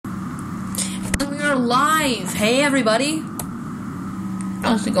are live. Hey, everybody.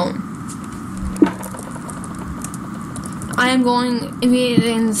 How's it going? I am going.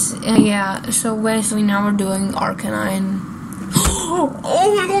 Yeah. So basically, now we're doing Arcanine.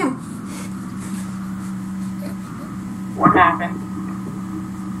 Oh my god! What happened?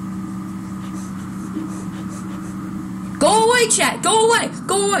 Go away, chat. Go away.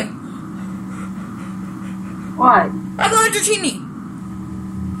 Go away. What? I got a Dratini.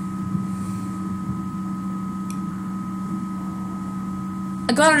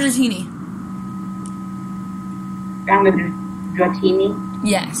 I got a Dratini. Found a Dratini?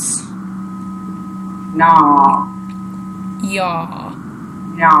 Yes. Nah. Yeah.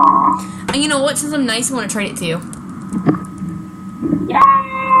 Nah. And you know what? Since I'm nice, I want to trade it to you.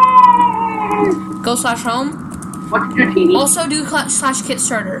 Yes! Go slash home. What's a Dratini? Also do slash kit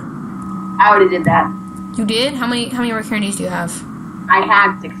starter. I already did that. You did? How many rare candies do you have? I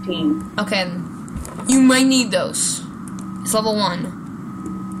had 16. Okay. You might need those. It's level 1.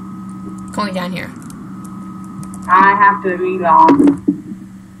 Going down here. I have to relog.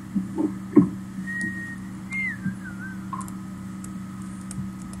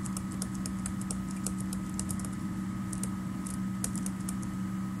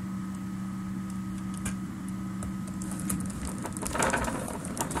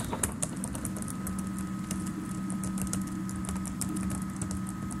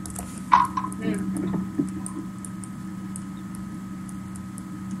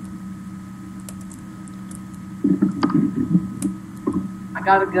 I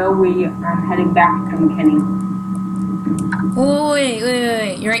gotta go. I'm heading back to McKinney. Oh,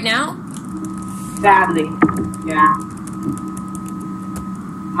 wait. You right now? Sadly, yeah.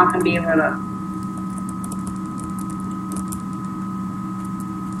 I'm not gonna be able to.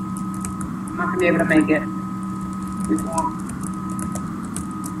 I'm not gonna be able to make it. This won't.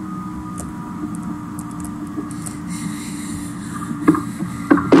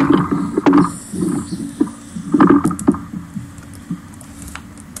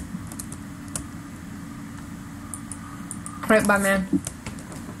 Right, bye, man.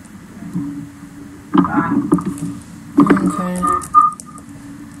 Bye. Okay.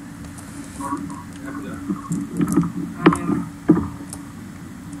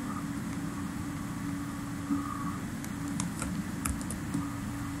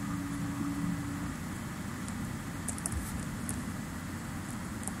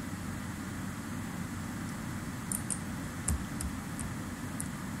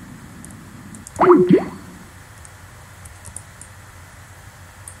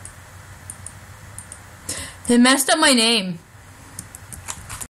 They messed up my name.